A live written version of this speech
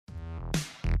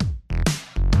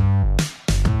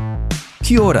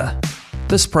Kia ora.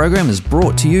 This program is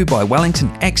brought to you by Wellington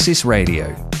Access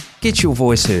Radio. Get your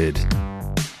voice heard.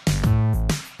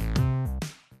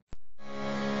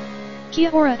 Kia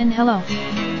ora and hello.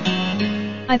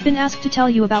 I've been asked to tell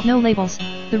you about No Labels,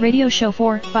 the radio show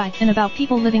for, by, and about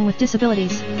people living with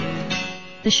disabilities.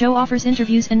 The show offers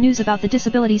interviews and news about the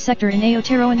disability sector in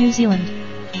Aotearoa, New Zealand.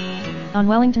 On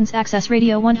Wellington's Access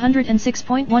Radio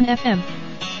 106.1 FM.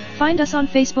 Find us on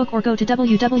Facebook or go to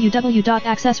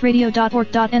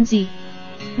www.accessradio.org.nz.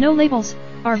 No Labels,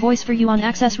 our voice for you on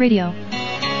Access Radio.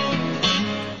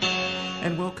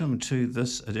 And welcome to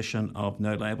this edition of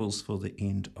No Labels for the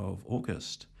end of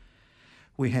August.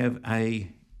 We have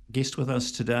a guest with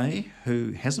us today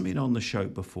who hasn't been on the show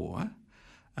before,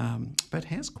 but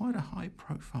has quite a high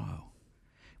profile,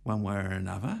 one way or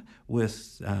another,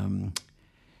 with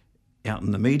out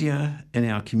in the media, in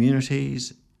our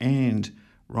communities, and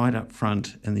right up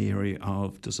front in the area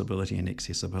of disability and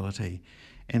accessibility.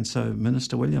 And so,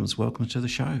 Minister Williams, welcome to the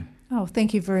show. Oh,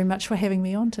 thank you very much for having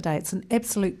me on today. It's an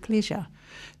absolute pleasure.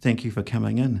 Thank you for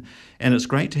coming in. And it's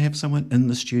great to have someone in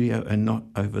the studio and not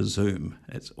over Zoom.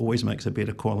 It always makes a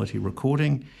better quality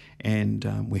recording.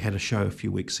 And we had a show a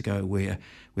few weeks ago where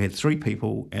we had three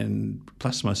people and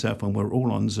plus myself, and we're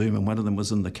all on Zoom, and one of them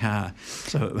was in the car.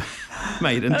 So it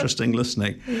made interesting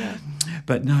listening. Yeah.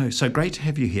 But no, so great to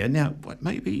have you here. Now,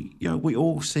 maybe, we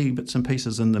all see bits and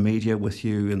pieces in the media with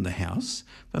you in the house,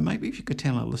 but maybe if you could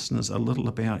tell our listeners a little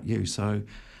about you. So,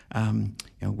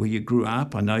 where you grew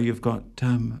up. I know you've got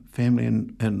family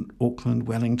in Auckland,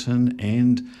 Wellington,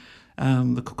 and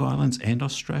the Cook Islands and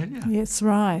Australia. Yes,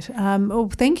 right. Well,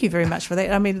 thank you very much for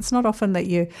that. I mean, it's not often that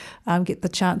you get the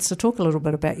chance to talk a little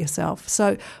bit about yourself.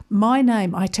 So my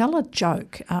name, I tell a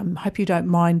joke. Hope you don't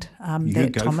mind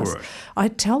that, go Thomas. for it. I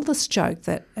tell this joke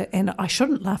that, and I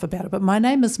shouldn't laugh about it, but my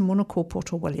name is Monoko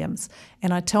Poto Williams,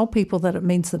 and I tell people that it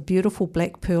means the beautiful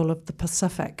black pearl of the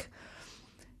Pacific.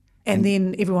 And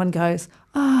then everyone goes,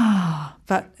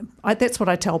 but that's what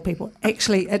I tell people.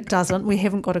 Actually, it doesn't. We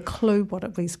haven't got a clue what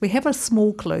it is. We have a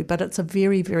small clue, but it's a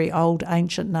very, very old,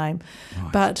 ancient name.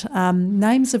 Right. But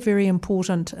names are very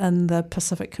important in the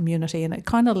Pacific community, and it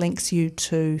kind of links you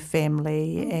to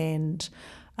family and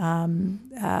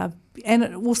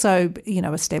it also,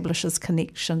 establishes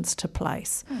connections to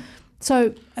place.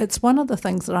 So it's one of the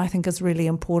things that I think is really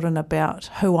important about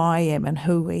who I am and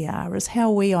who we are is how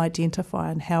we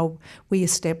identify and how we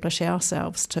establish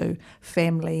ourselves to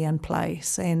family and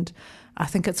place. And I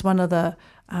think it's one of the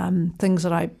things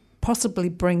that I possibly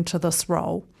bring to this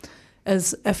role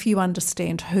is if you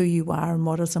understand who you are and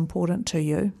what is important to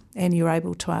you and you're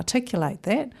able to articulate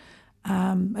that,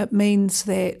 it means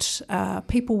that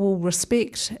people will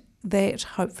respect that,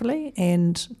 hopefully,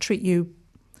 and treat you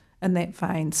in that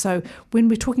vein. So when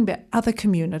we're talking about other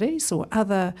communities or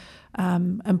other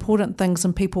important things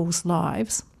in people's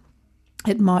lives,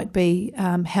 it might be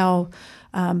how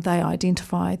they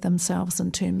identify themselves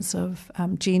in terms of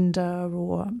gender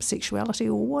or sexuality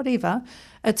or whatever.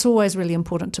 It's always really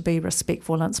important to be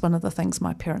respectful, and it's one of the things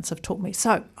my parents have taught me.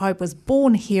 So I was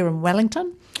born here in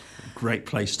Wellington. Great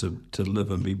place to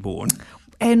live and be born.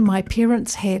 And my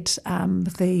parents had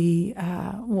the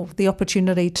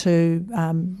opportunity to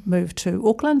move to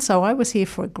Auckland, so I was here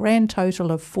for a grand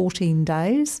total of 14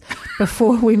 days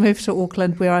before we moved to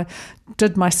Auckland, where I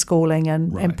did my schooling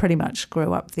and pretty much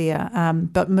grew up there,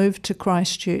 but moved to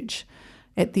Christchurch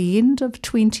at the end of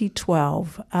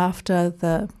 2012 after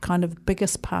the kind of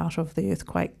biggest part of the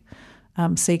earthquake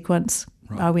sequence.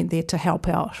 Right. I went there to help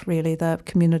out, really, the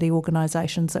community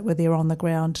organisations that were there on the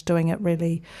ground doing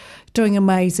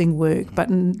amazing work, but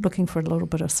looking for a little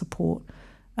bit of support.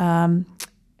 And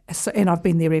I've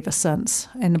been there ever since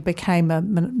and became a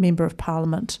member of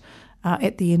Parliament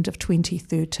at the end of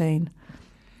 2013.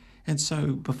 And so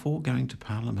before going to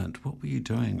Parliament, what were you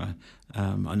doing?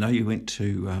 I know you went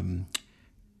to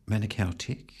Manukau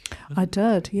Tech. I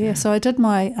did, yeah. So I did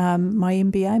my my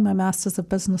MBA, my Masters of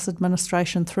Business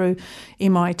Administration through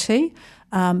MIT,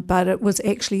 but it was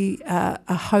actually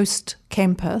a host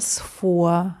campus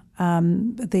for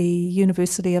the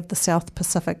University of the South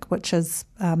Pacific, which is,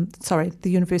 the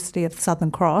University of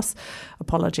Southern Cross,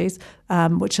 which is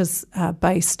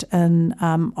based in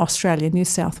Australia, New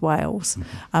South Wales.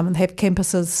 Mm-hmm. They have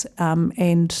campuses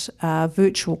and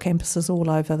virtual campuses all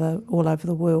over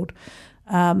the world.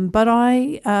 But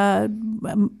I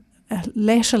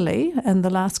latterly, in the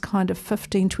last kind of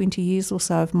 15, 20 years or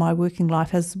so of my working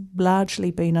life, has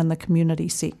largely been in the community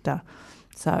sector.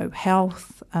 So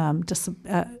health, and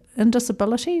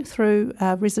disability through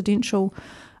residential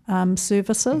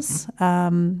services,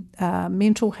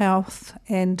 mental health,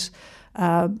 and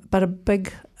But a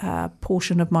big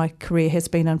portion of my career has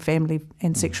been in family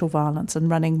and sexual violence and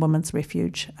running Women's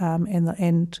Refuge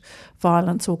and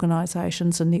violence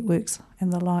organisations and networks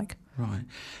and the like. Right.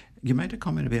 You made a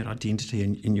comment about identity,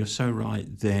 and you're so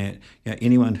right that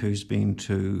anyone who's been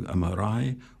to a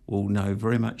marae will know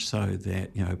very much so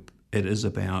that it is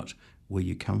about where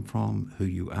you come from, who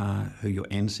you are, who your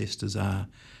ancestors are,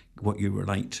 what you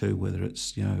relate to, whether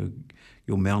it's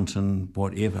your mountain,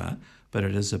 whatever. But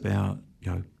it is about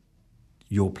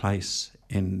your place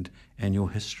and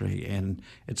your history, and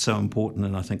it's so important.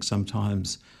 And I think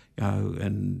sometimes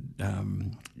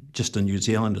just in New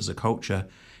Zealand as a culture,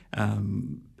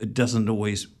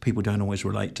 people don't always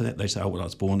relate to that. They say, oh, well, I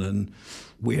was born in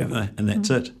wherever, and that's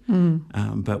it.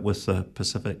 But with the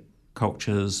Pacific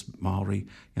cultures, Māori,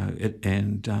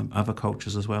 and other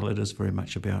cultures as well, it is very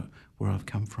much about where I've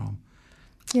come from.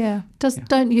 Yeah.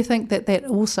 Don't you think that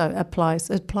also applies?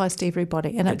 It applies to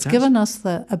everybody, and it's does. given us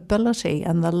the ability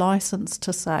and the license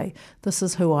to say, this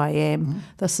is who I am,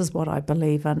 this is what I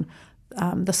believe in,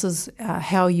 this is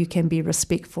how you can be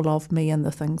respectful of me and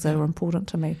the things that are important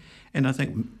to me. And I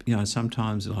think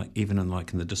sometimes, even in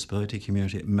the disability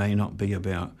community, it may not be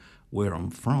about where I'm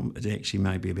from. It actually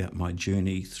may be about my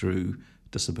journey through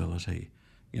disability.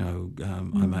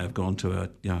 I may have gone to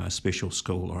a special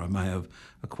school, or I may have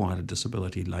acquired a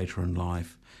disability later in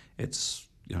life. It's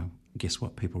guess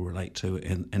what people relate to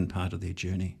in part of their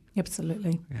journey.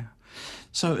 Absolutely. Yeah.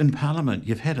 So in Parliament,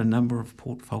 you've had a number of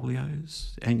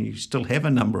portfolios, and you still have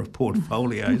a number of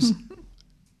portfolios.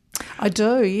 I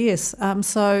do, yes.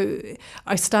 So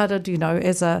I started,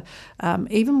 as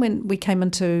even when we came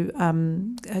into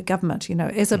government,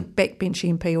 as a backbench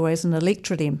MP or as an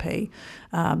electorate MP,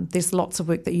 there's lots of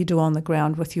work that you do on the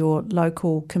ground with your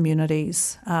local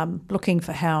communities, looking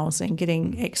for housing,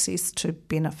 getting access to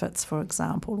benefits, for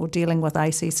example, or dealing with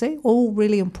ACC, all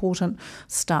really important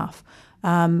stuff.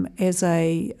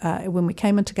 When we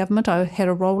came into government, I had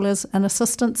a role as an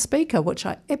assistant speaker, which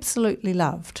I absolutely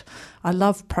loved. I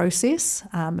love process,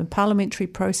 and parliamentary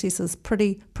process is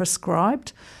pretty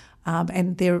prescribed,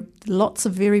 and there are lots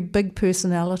of very big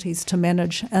personalities to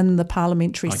manage in the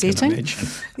parliamentary setting. I can imagine.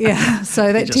 Yeah,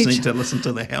 so that you just need to listen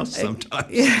to the House sometimes.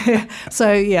 Yeah,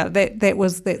 so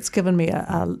that's given me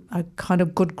a kind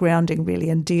of good grounding really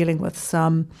in dealing with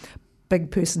some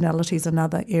big personalities in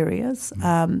other areas.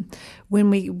 When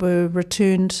we were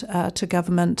returned to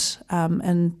government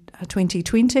in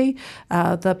 2020,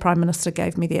 the Prime Minister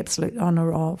gave me the absolute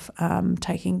honour of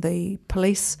taking the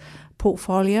police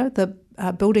portfolio, the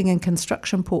building and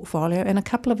construction portfolio, and a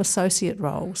couple of associate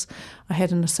roles. I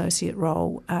had an associate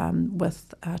role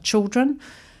with children,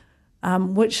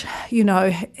 which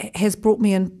has brought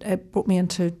me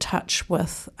into touch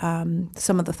with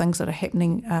some of the things that are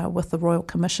happening with the Royal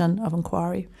Commission of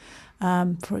Inquiry,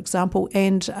 for example,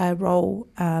 and a role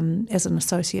as an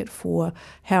associate for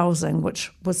housing,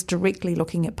 which was directly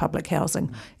looking at public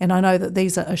housing. And I know that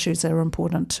these are issues that are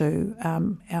important to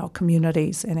our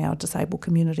communities and our disabled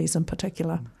communities in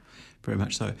particular. Very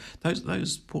much so.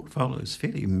 Those portfolios,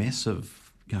 fairly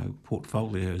massive,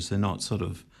 portfolios. They're not sort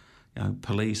of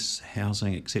police,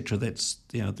 housing, etc. That's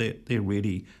they're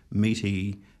really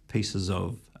meaty pieces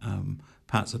of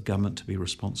parts of government to be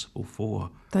responsible for.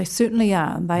 They certainly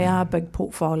are. They are big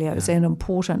portfolios and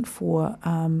important for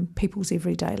people's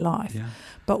everyday life. Yeah.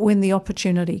 But when the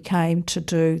opportunity came to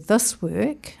do this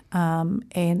work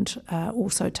and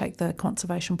also take the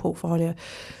conservation portfolio,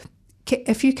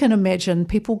 if you can imagine,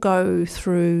 people go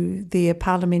through their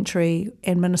parliamentary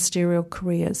and ministerial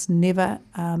careers never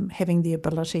having the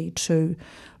ability to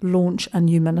launch a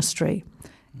new ministry.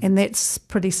 And that's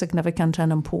pretty significant and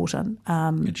important.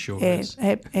 It sure is.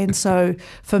 And so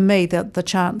for me, the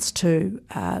chance to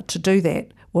do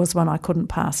that was one I couldn't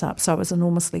pass up. So I was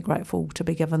enormously grateful to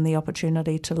be given the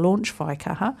opportunity to launch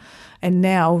Whaikaha. And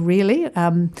now really,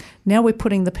 now we're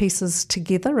putting the pieces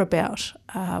together about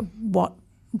what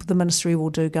the ministry will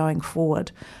do going forward.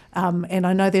 And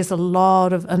I know there's a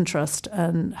lot of interest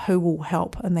in who will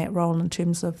help in that role in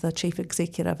terms of the chief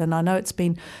executive. And I know it's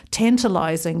been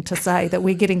tantalising to say that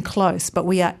we're getting close, but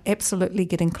we are absolutely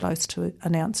getting close to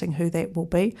announcing who that will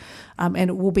be. And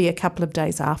it will be a couple of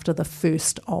days after the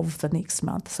 1st of the next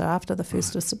month. So after the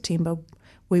 1st of September,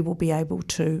 we will be able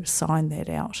to sign that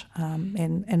out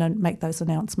and make those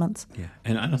announcements. Yeah,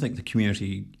 and I think the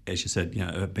community, as you said,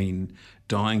 have been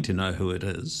dying to know who it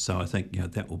is. So I think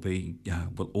that will be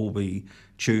will all be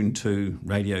tuned to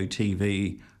radio,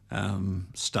 TV,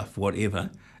 stuff,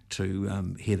 whatever,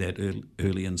 to hear that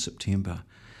early in September.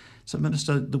 So,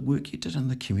 Minister, the work you did in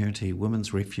the community,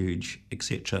 Women's Refuge,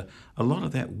 etc., a lot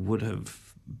of that would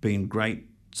have been great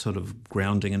sort of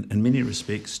grounding in many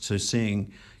respects to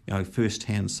seeing,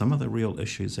 firsthand some of the real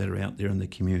issues that are out there in the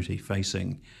community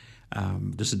facing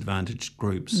disadvantaged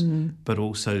groups, but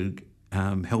also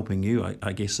helping you,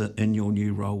 I guess, in your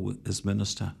new role as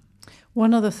minister.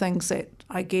 One of the things that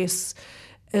I guess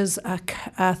is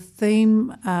a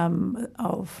theme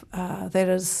of that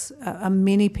is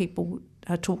many people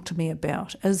talk to me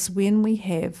about is when we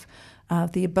have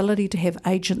the ability to have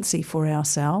agency for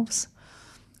ourselves.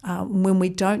 When we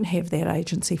don't have that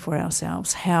agency for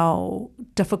ourselves, how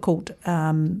difficult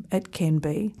it can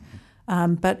be.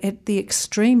 But at the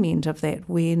extreme end of that,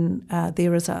 when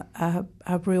there is a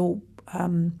real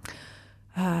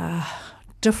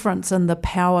difference in the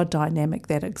power dynamic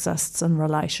that exists in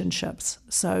relationships.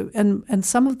 So in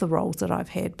some of the roles that I've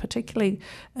had, particularly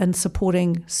in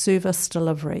supporting service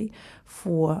delivery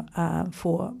for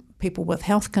people with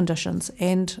health conditions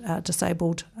and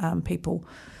disabled people,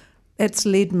 it's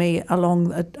led me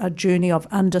along a journey of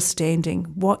understanding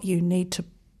what you need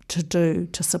to do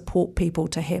to support people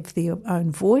to have their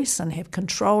own voice and have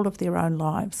control of their own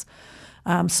lives.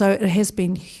 So it has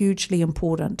been hugely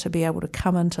important to be able to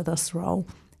come into this role,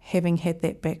 having had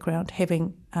that background,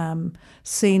 having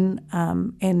seen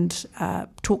and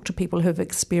talked to people who have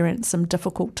experienced some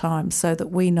difficult times so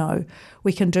that we know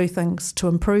we can do things to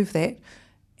improve that,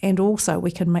 and also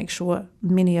we can make sure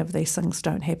many of these things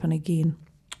don't happen again.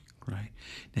 Great.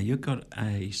 Now, you've got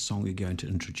a song you're going to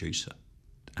introduce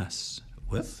us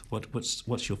with.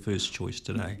 What's your first choice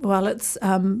today? Well, it's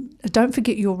Don't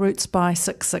Forget Your Roots by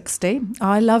 660.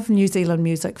 I love New Zealand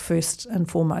music first and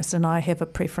foremost, and I have a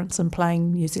preference in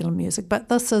playing New Zealand music, but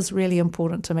this is really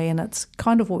important to me, and it's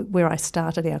kind of where I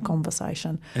started our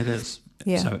conversation. It is.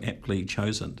 Yeah. So aptly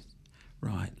chosen.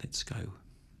 Right, let's go.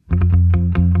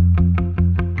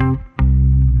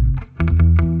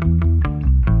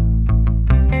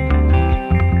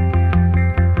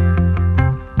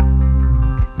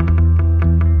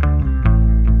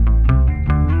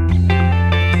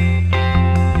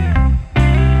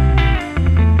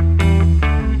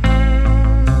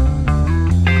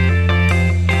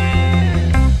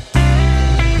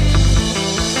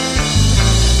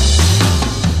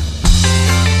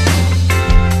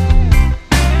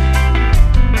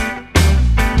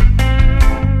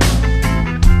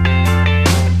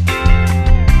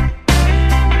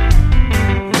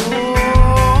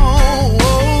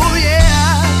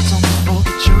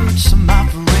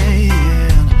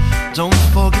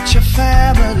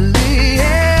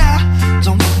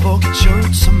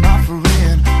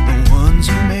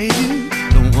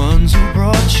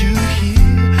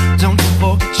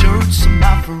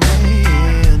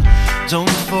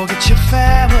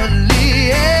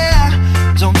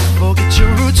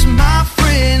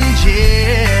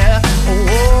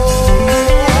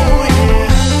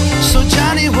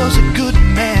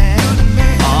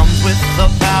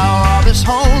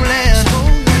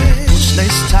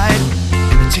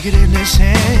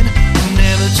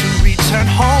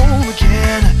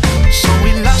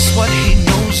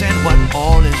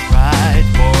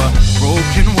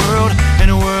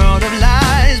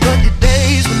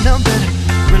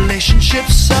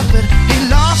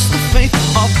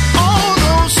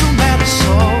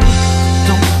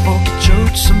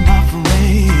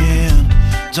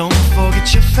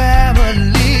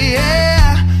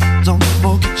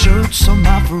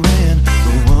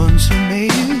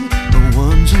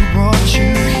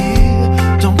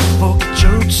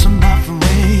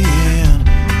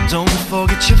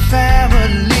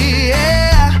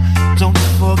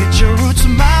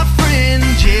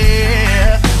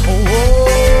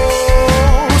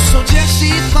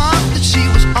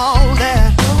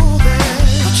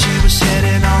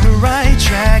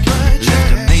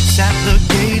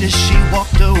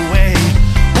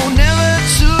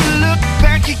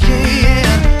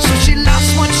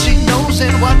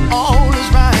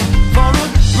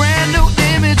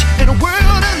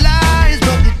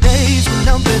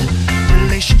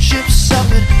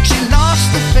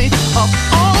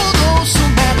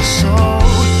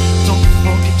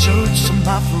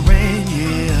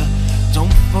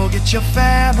 Your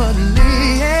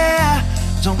family, yeah.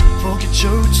 Don't forget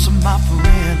your roots, my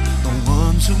friend. The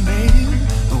ones who made you,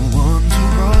 the ones who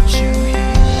brought you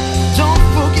here. Don't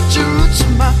forget your roots,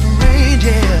 my friend,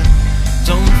 yeah.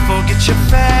 Don't forget your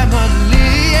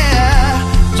family, yeah.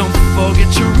 Don't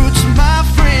forget your roots, my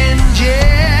friend,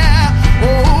 yeah.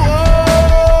 Oh.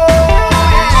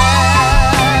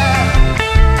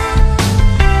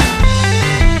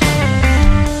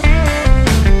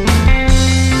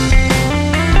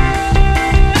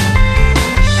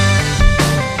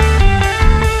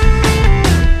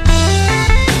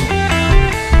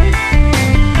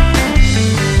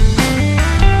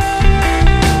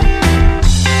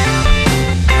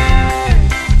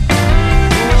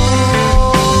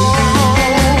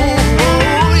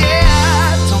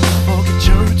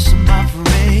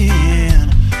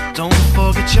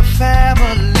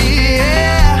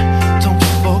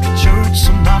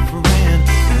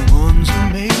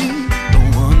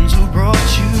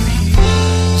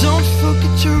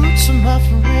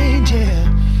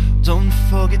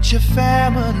 forget your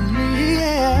family,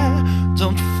 yeah.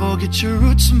 Don't forget your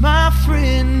roots, my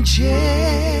friend,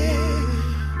 yeah.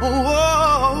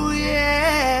 Oh, yeah.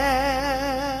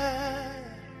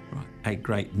 Right, a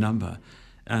great number.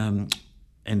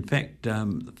 In fact,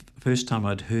 the first time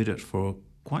I'd heard it for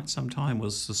quite some time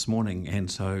was this morning, and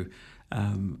so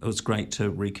it was great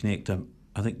to reconnect.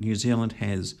 I think New Zealand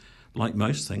has, like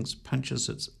most things, punches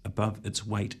its above its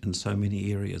weight in so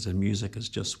many areas, and music is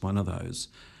just one of those.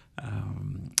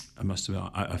 I must admit,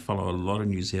 I follow a lot of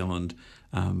New Zealand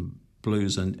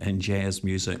blues and jazz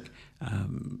music,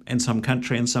 and some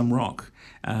country and some rock,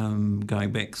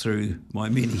 going back through my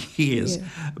many years.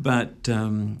 Yeah. But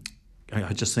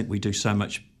I just think we do so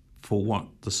much for what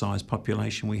the size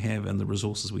population we have and the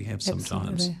resources we have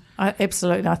sometimes.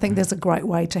 Absolutely. I think there's a great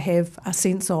way to have a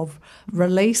sense of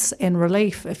release and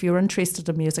relief if you're interested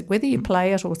in music, whether you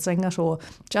play it or sing it or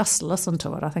just listen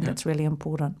to it. I think it's really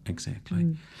important.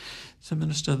 Exactly. So,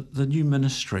 Minister, the new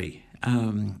ministry,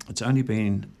 it's only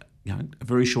been a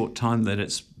very short time that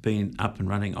it's been up and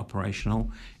running, operational,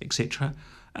 etc.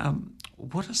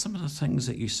 What are some of the things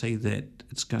that you see that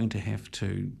it's going to have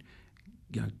to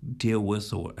deal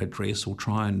with or address or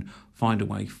try and find a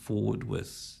way forward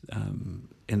with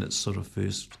in its sort of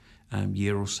first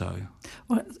year or so?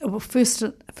 Well,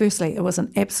 firstly, it was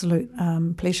an absolute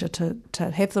pleasure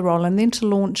to have the role and then to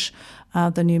launch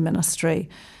the new ministry.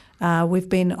 We've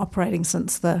been operating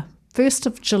since the 1st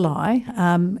of July,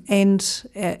 and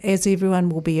as everyone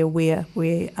will be aware,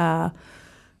 we are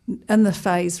in the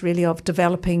phase really of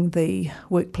developing the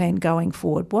work plan going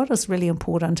forward. What is really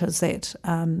important is that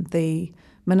the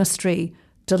ministry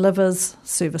delivers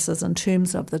services in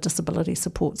terms of the disability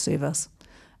support service.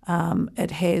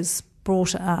 It has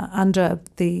brought under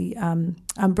the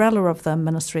umbrella of the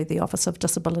ministry the Office of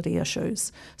Disability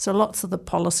Issues. So lots of the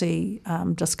policy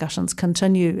discussions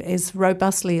continue as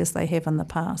robustly as they have in the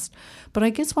past. But I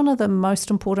guess one of the most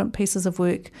important pieces of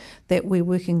work that we're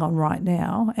working on right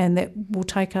now, and that will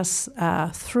take us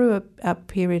through a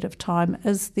period of time,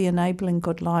 is the Enabling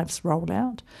Good Lives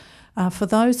rollout. For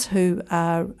those who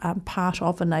are part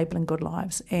of Enabling Good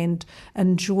Lives and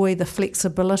enjoy the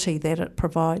flexibility that it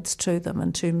provides to them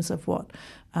in terms of what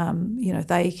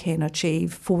they can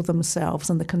achieve for themselves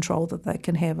and the control that they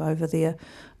can have over their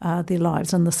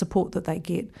lives and the support that they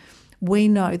get. We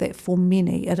know that for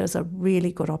many it is a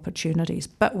really good opportunity,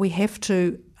 but we have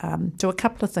to do a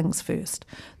couple of things first.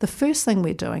 The first thing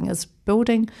we're doing is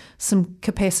building some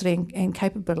capacity and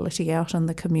capability out in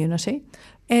the community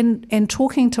and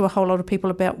talking to a whole lot of people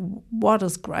about what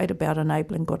is great about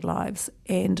Enabling Good Lives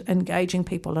and engaging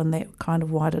people in that kind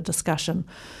of wider discussion.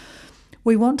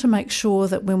 We want to make sure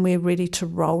that when we're ready to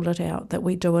roll it out, that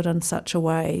we do it in such a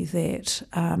way that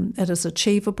it is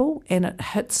achievable and it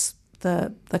hits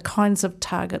the kinds of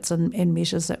targets and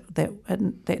measures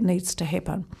that needs to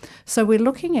happen. So we're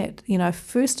looking at,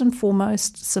 first and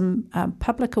foremost, some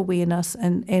public awareness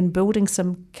and building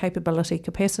some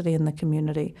capacity in the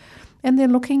community. And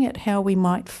then looking at how we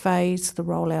might phase the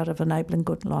rollout of Enabling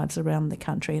Good Lives around the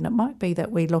country. And it might be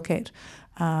that we look at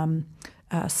doing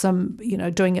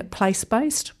it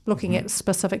place-based, looking at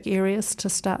specific areas to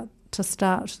start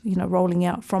rolling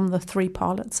out from the 3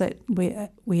 pilots that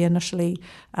we initially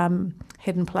had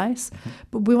in place.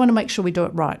 But we want to make sure we do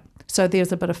it right. So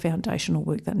there's a bit of foundational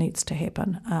work that needs to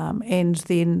happen. And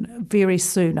then very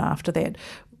soon after that,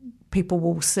 people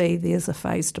will see there's a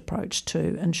phased approach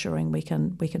to ensuring we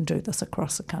can do this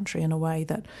across the country in a way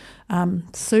that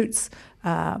suits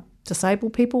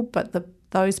disabled people, but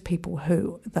those people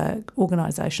the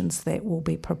organisations that will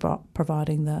be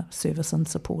providing the service and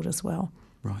support as well.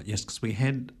 Right, yes, because we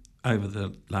had over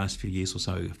the last few years or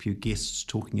so a few guests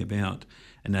talking about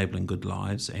Enabling Good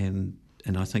Lives, and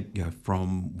I think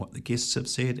from what the guests have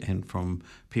said and from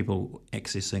people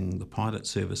accessing the pilot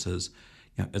services,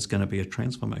 it's going to be a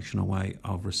transformational way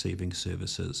of receiving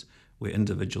services where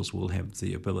individuals will have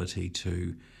the ability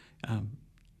to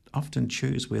often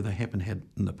choose where they haven't had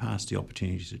in the past the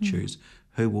opportunity to choose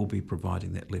who will be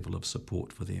providing that level of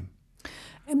support for them.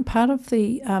 And part of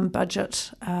the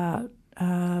budget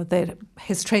that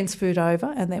has transferred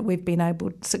over and that we've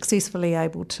been successfully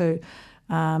able to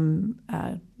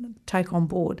take on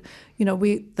board.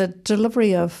 The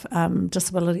delivery of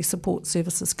disability support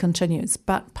services continues,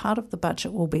 but part of the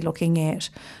budget will be looking at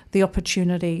the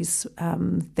opportunities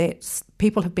that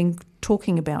people have been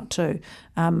talking about too,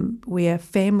 where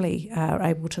family are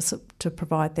able to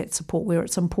provide that support, where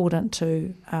it's important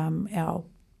to our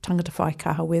tangata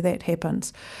whaikaha where that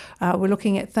happens. We're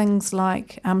looking at things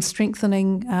like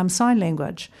strengthening sign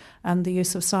language and the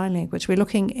use of sign language. We're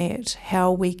looking at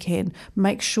how we can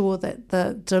make sure that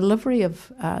the delivery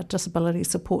of disability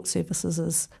support services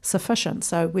is sufficient.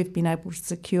 So we've been able to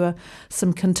secure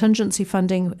some contingency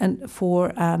funding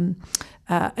for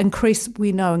increased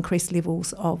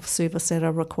levels of service that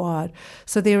are required.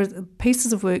 So there are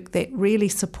pieces of work that really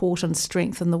support and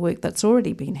strengthen the work that's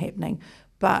already been happening,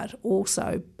 but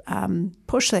also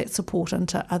push that support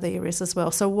into other areas as well.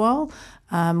 So while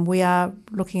we are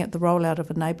looking at the rollout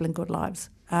of Enabling Good Lives,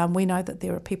 we know that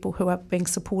there are people who are being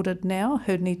supported now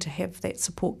who need to have that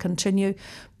support continue,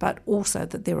 but also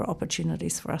that there are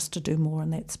opportunities for us to do more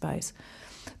in that space.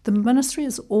 The ministry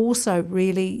is also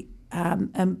really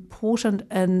important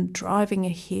in driving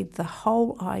ahead the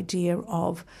whole idea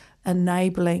of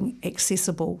enabling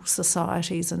accessible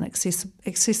societies and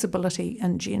accessibility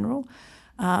in general.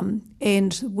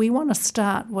 And we want to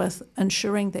start with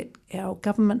ensuring that our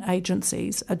government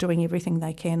agencies are doing everything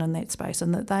they can in that space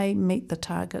and that they meet the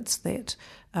targets that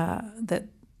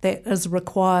is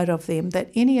required of them,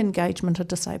 that any engagement a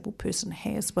disabled person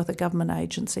has with a government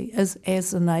agency is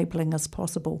as enabling as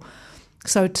possible.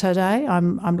 So today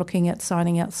I'm looking at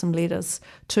signing out some letters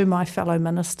to my fellow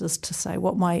ministers to say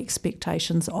what my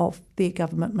expectations of their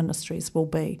government ministries will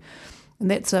be.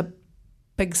 And that's a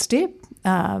big step,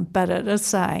 but it is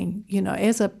saying,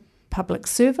 as a public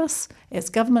service,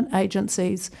 as government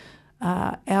agencies,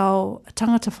 our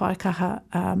tangata whaikaha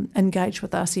engage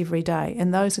with us every day,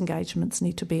 and those engagements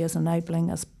need to be as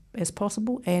enabling as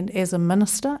possible. And as a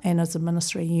minister and as a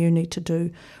ministry, you need to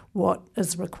do what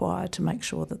is required to make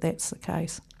sure that that's the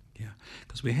case. Yeah,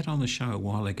 because we had on the show a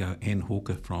while ago Anne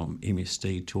Hawker from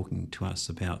MSD talking to us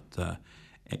about the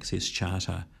Access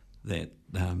Charter that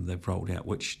they've rolled out,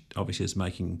 which obviously is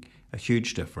making a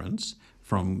huge difference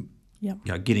from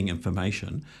getting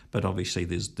information, but obviously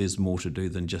there's more to do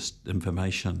than just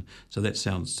information. So that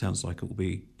sounds like it will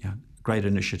be a great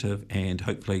initiative, and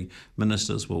hopefully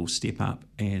ministers will step up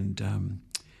and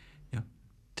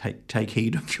take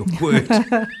heed of your word,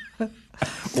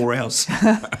 or else.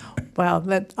 Well,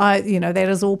 that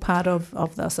is all part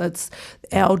of this. It's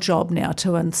our job now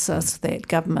to insist that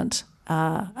government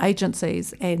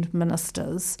agencies and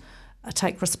ministers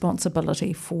take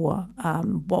responsibility for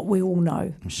what we all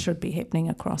know should be happening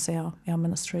across our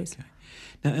ministries. Okay.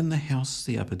 Now, in the House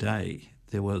the other day,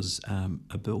 there was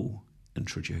a bill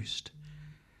introduced,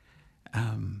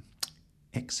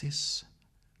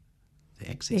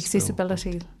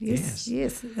 accessibility. Bill.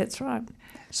 Yes, that's right.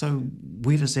 So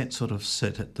where does that sort of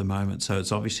sit at the moment? So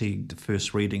it's obviously the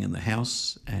first reading in the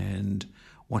House, and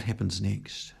what happens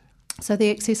next? So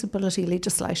the accessibility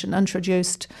legislation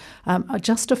introduced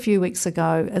just a few weeks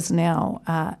ago is now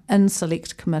in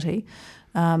Select Committee.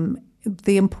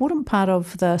 The important part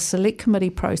of the Select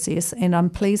Committee process, and I'm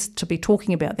pleased to be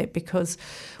talking about that because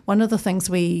one of the things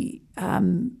we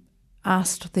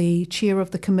asked the chair of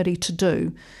the committee to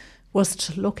do was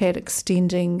to look at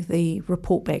extending the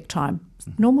report back time.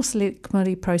 Normal Select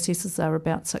Committee processes are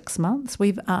about 6 months.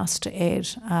 We've asked to add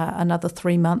another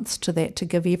 3 months to that to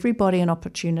give everybody an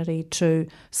opportunity to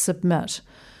submit.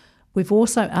 We've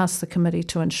also asked the committee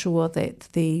to ensure that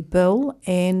the bill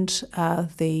and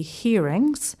the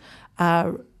hearings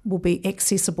will be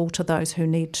accessible to those who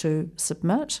need to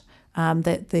submit,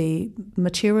 that the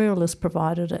material is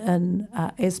provided in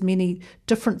as many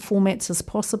different formats as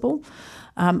possible,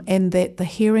 and that the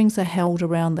hearings are held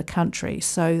around the country.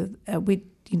 So we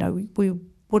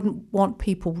wouldn't want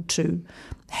people to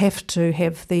have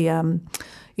the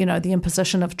the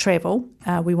imposition of travel.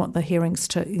 We want the hearings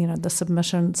to the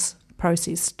submissions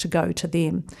process to go to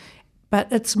them.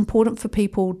 But it's important for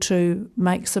people to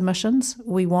make submissions.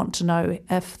 We want to know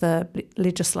if the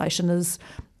legislation is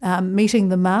meeting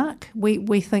the mark.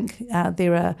 We think that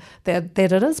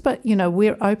it is, but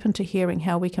we're open to hearing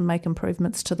how we can make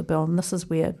improvements to the bill, and this is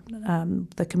where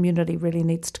the community really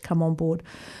needs to come on board.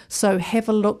 So have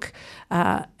a look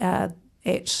at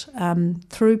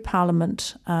through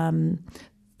Parliament.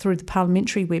 Through the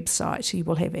parliamentary website, you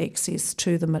will have access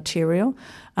to the material.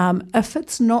 If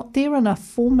it's not there in a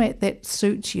format that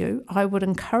suits you, I would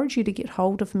encourage you to get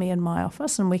hold of me in my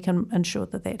office and we can ensure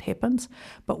that happens.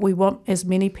 But we want as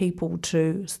many people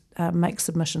to make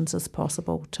submissions as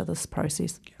possible to this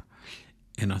process.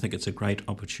 And I think it's a great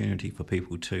opportunity for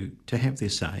people to have their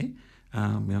say.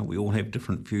 We all have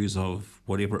different views of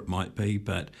whatever it might be,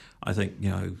 but I think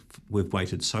we've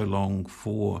waited so long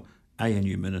for a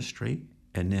new ministry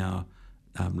and now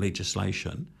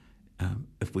legislation.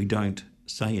 If we don't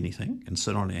say anything and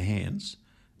sit on our hands,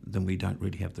 then we don't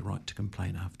really have the right to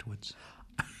complain afterwards.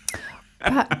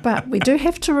 But we do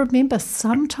have to remember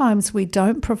sometimes we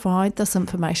don't provide this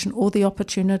information or the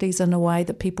opportunities in a way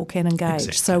that people can engage.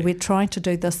 Exactly. So we're trying to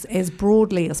do this as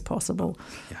broadly as possible.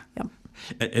 Yeah. Yep.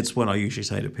 It's what I usually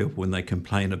say to people when they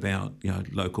complain about,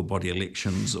 local body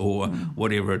elections or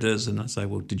whatever it is, and I say,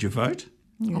 well, did you vote?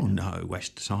 Yeah. Oh, no,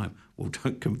 waste of time. Well,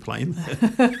 don't complain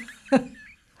then.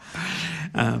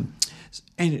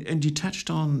 And you touched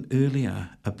on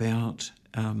earlier about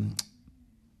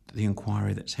the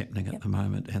inquiry that's happening at the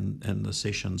moment and the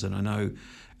sessions, and I know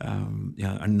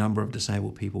a number of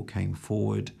disabled people came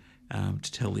forward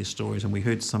to tell their stories, and we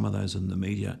heard some of those in the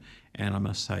media, and I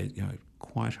must say,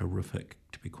 quite horrific,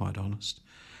 to be quite honest.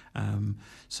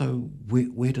 So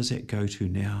where does that go to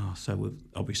now? So we've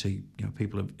obviously,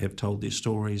 people have told their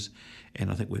stories, and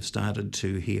I think we've started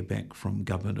to hear back from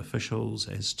government officials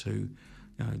as to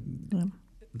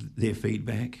their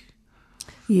feedback.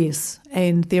 Yes,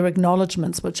 and their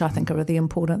acknowledgements, which I think are the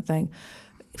important thing.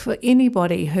 For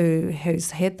anybody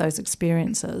who's had those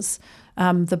experiences,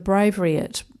 the bravery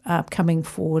at coming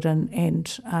forward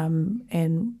and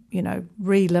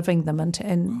reliving them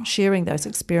and sharing those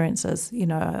experiences,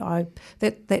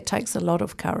 that takes a lot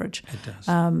of courage. It does.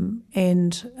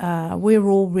 And we're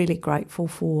all really grateful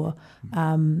for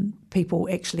people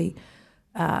actually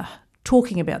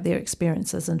talking about their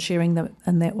experiences and sharing them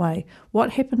in that way.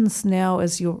 What happens now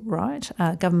is, you're right,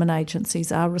 government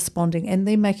agencies are responding and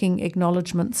they're making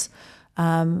acknowledgements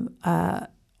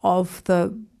of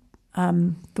the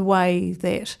way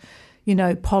that,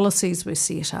 policies were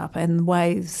set up and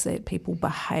ways that people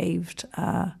behaved,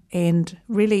 and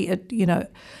really,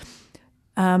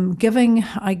 giving,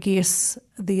 I guess,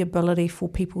 the ability for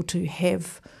people to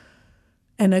have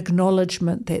an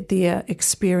acknowledgement that their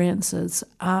experiences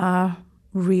are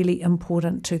really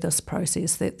important to this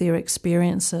process, that their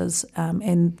experiences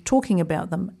and talking about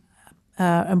them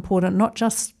are important, not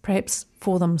just perhaps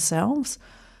for themselves,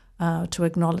 to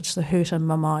acknowledge the hurt and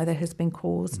mamai that has been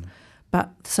caused, but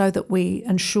so that we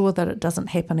ensure that it doesn't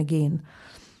happen again.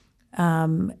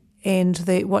 And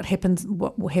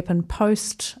what will happen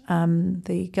post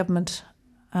the government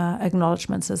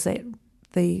acknowledgements is that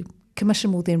the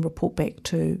Commission will then report back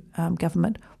to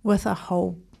government with a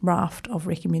whole raft of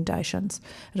recommendations.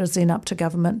 It is then up to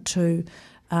government to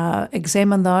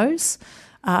examine those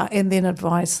and then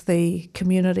advise the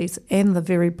communities and the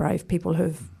very brave people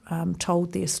who've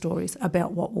told their stories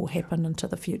about what will happen into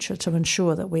the future to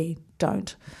ensure that we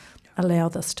don't allow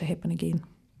this to happen again.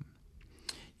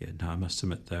 Yeah, no, I must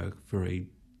admit, though,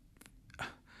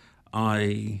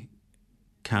 I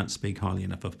can't speak highly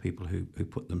enough of people who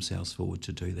put themselves forward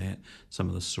to do that. Some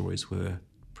of the stories were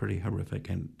pretty horrific,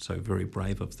 and so very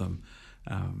brave of them.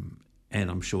 And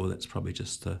I'm sure that's probably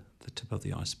just the tip of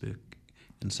the iceberg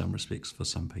in some respects for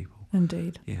some people.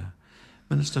 Indeed. Yeah.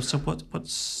 Minister, so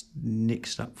what's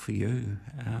next up for you?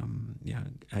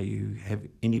 Are you have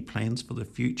any plans for the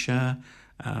future?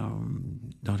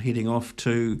 Not heading off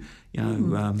to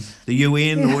the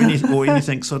UN or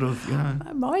anything sort of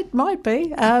Might be.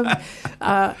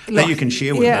 That you can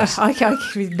share with us. I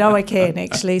can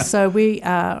actually. So we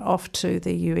are off to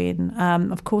the UN.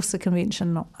 Of course, the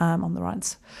Convention on the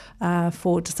Rights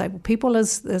for Disabled People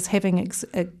is having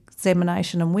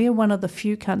examination, and we are one of the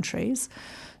few countries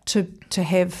to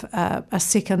have a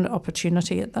second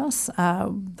opportunity at this.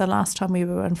 The last time we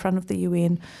were in front of the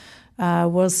UN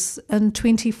was in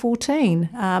 2014,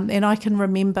 and I can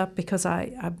remember because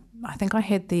I think I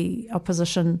had the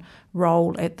opposition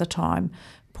role at the time,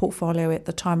 portfolio at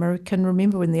the time. I can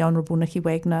remember when the Honourable Nicky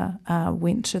Wagner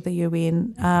went to the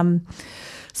UN.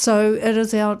 So it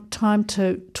is our time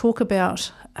to talk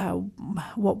about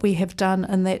what we have done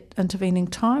in that intervening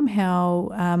time, how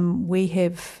we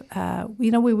have,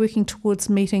 we're working towards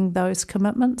meeting those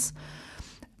commitments.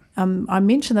 I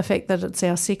mentioned the fact that it's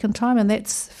our second time, and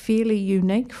that's fairly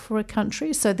unique for a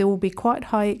country, so there will be quite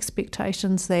high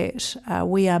expectations that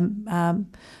we are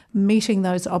meeting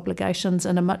those obligations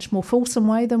in a much more fulsome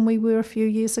way than we were a few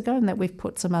years ago, and that we've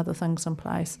put some other things in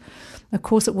place. Of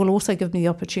course, it will also give me the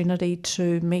opportunity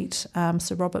to meet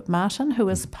Sir Robert Martin, who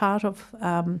is part of,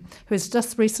 who has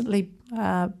just recently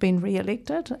been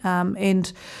re-elected,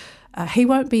 and he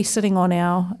won't be sitting on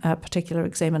our particular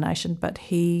examination, but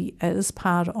he is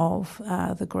part of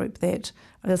the group that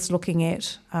is looking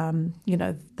at,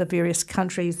 the various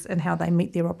countries and how they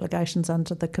meet their obligations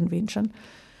under the convention.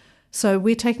 So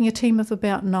we're taking a team of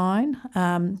about 9.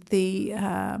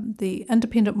 The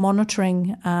independent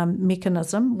monitoring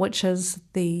mechanism, which is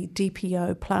the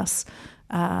DPO plus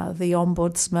the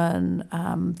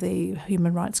Ombudsman, the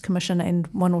Human Rights Commission, and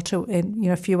one or two, and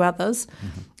a few others,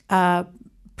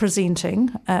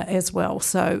 presenting as well.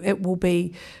 So it will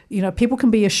be, people can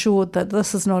be assured that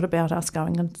this is not about us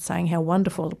going and saying how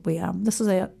wonderful we are. This is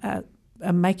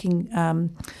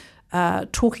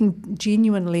talking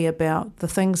genuinely about the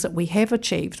things that we have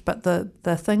achieved, but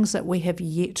the things that we have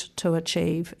yet to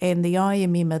achieve, and the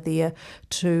IMM are there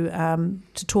to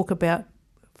talk about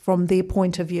from their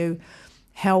point of view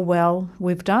how well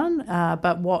we've done,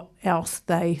 but what else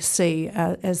they see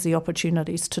as the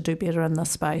opportunities to do better in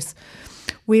this space.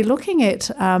 We're looking at,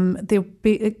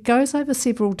 it goes over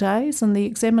several days, and the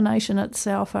examination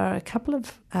itself are a couple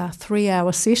of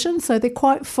 3-hour sessions, so they're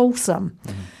quite fulsome.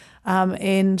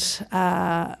 And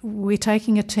we're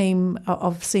taking a team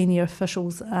of senior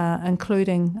officials,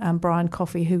 including Brian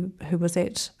Coffey, who was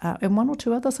at, and one or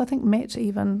two others, I think Matt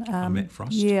even. Matt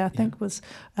Frost. Yeah, I think was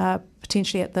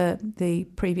potentially at the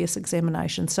previous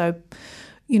examination. So,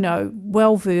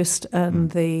 well versed in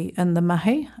the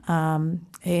mahi,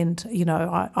 and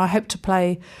I hope to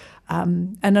play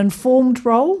an informed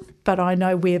role, but I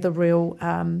know where the real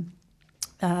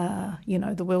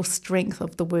the real strength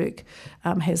of the work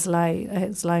has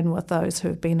lain with those who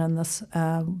have been in this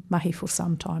mahi for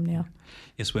some time now.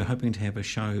 Yes, we're hoping to have a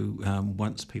show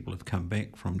once people have come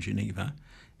back from Geneva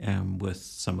with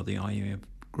some of the IMF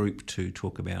group to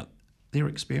talk about their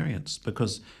experience,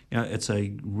 because it's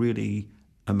a really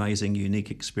amazing, unique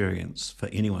experience for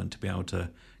anyone to be able to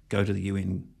go to the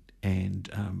UN and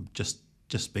just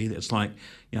be there. It's like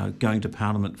going to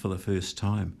Parliament for the first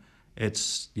time.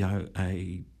 It's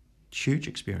a huge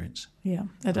experience. Yeah,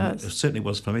 it is. It certainly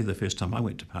was for me the first time I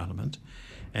went to Parliament,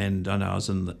 and I know I was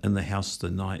in the House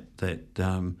the night that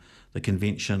the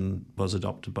convention was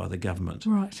adopted by the government.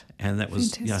 Right, and that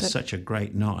was fantastic. Such a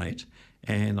great night,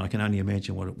 and I can only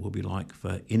imagine what it will be like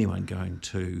for anyone going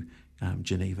to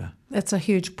Geneva. It's a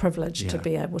huge privilege to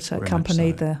be able to very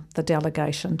accompany much so. the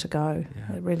delegation to go.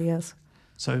 Yeah. It really is.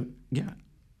 So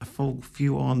a full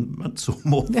few months or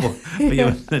more for you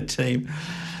and the team.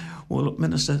 Well, look,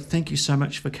 Minister, thank you so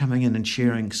much for coming in and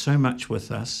sharing so much with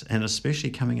us, and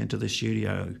especially coming into the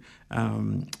studio.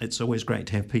 It's always great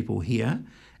to have people here,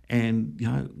 and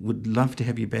would love to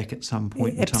have you back at some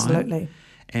point in time. Absolutely.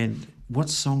 And what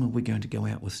song are we going to go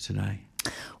out with today?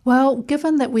 Well,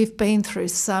 given that we've been through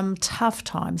some tough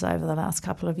times over the last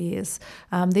couple of years,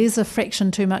 there's a fraction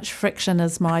too much friction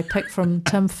is my pick from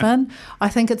Tim Finn. I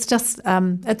think it's just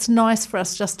it's nice for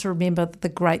us just to remember the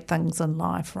great things in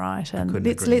life, right? And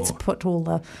let's put all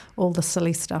the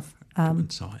silly stuff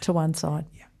to one side.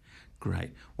 Yeah,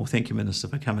 great. Well, thank you, Minister,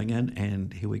 for coming in,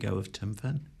 and here we go with Tim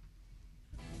Finn.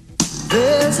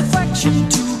 There's a fraction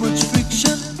too much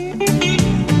friction.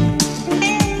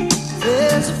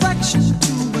 There's a fraction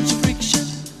too much friction.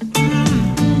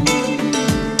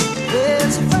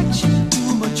 There's a fraction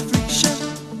too much friction.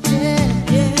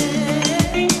 Yeah,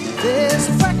 yeah. There's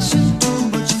a fraction too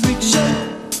much friction.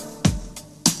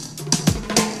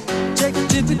 Take a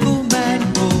typical man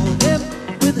and roll him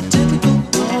with a typical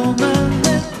woman,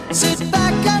 then sit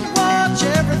back and watch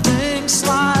everything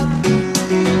slide.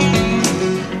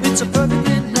 It's a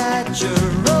perfectly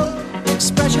natural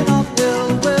expression of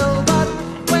ill will, but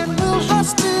when will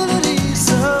hostility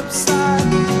subside?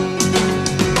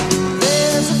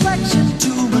 There's a fraction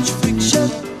too much friction.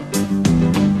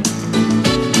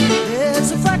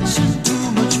 There's a fraction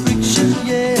too much friction,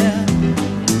 yeah.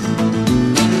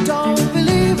 Don't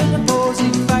believe in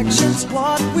opposing factions.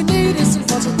 What we need is some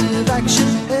positive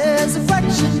action. There's a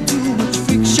fraction too much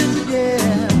friction, yeah.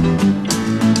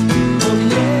 Oh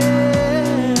yeah.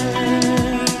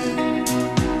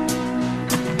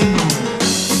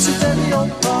 It's a very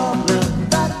old problem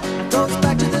that goes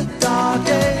back to the dark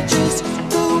ages.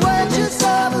 The wages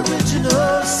of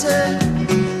original sin.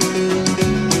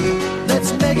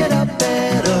 Let's make it a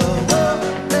better world.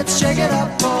 Let's shake it up,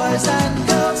 boys and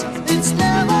girls. It's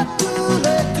never too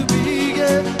late to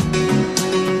begin.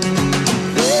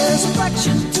 There's a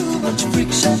fraction too much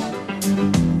friction.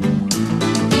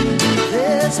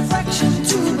 There's a fraction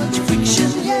too much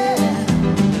friction, yeah.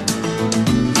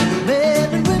 Men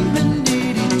and women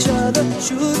need each other,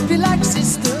 should be like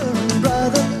sister and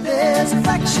brother. There's a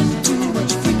fraction too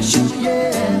much friction,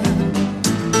 yeah.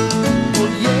 Oh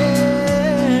yeah.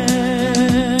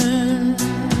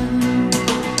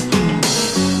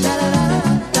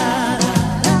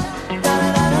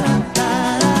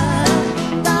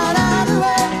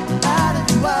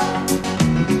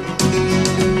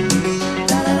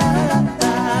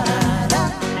 Da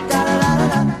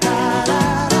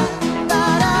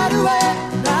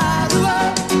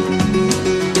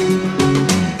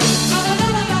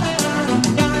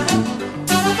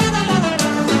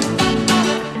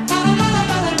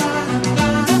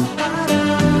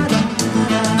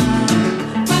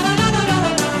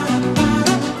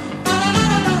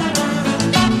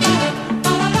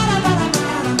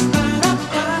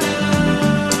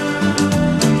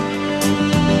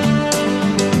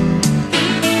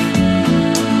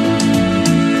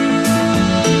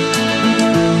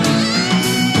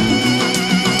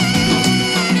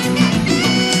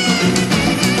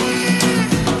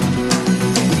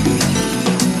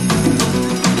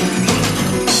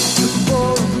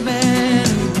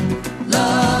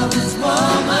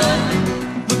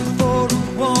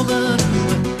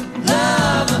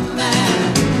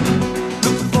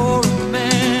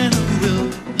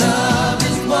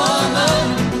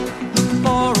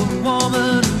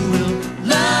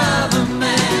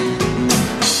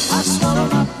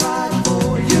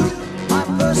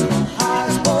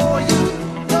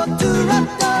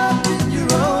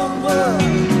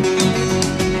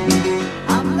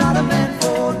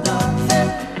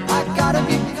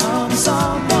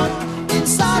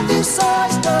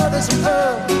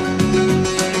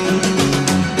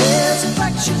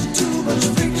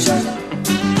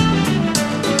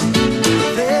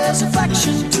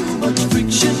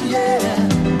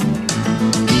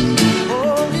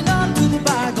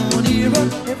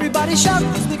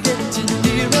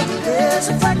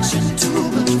there's a fraction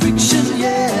too much friction,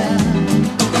 yeah.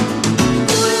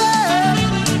 Ooh, yeah.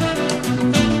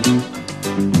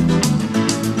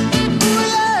 Ooh,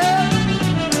 yeah.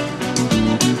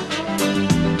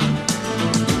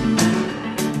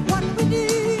 What we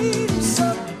need is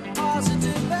some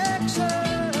positive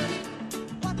action.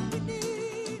 What we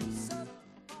need is some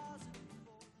positive.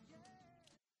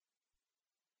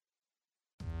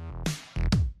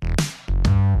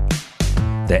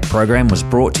 That program was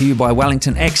brought to you by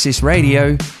Wellington Access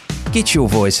Radio. Get your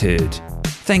voice heard.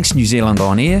 Thanks New Zealand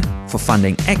On Air for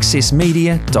funding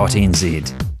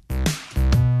accessmedia.nz.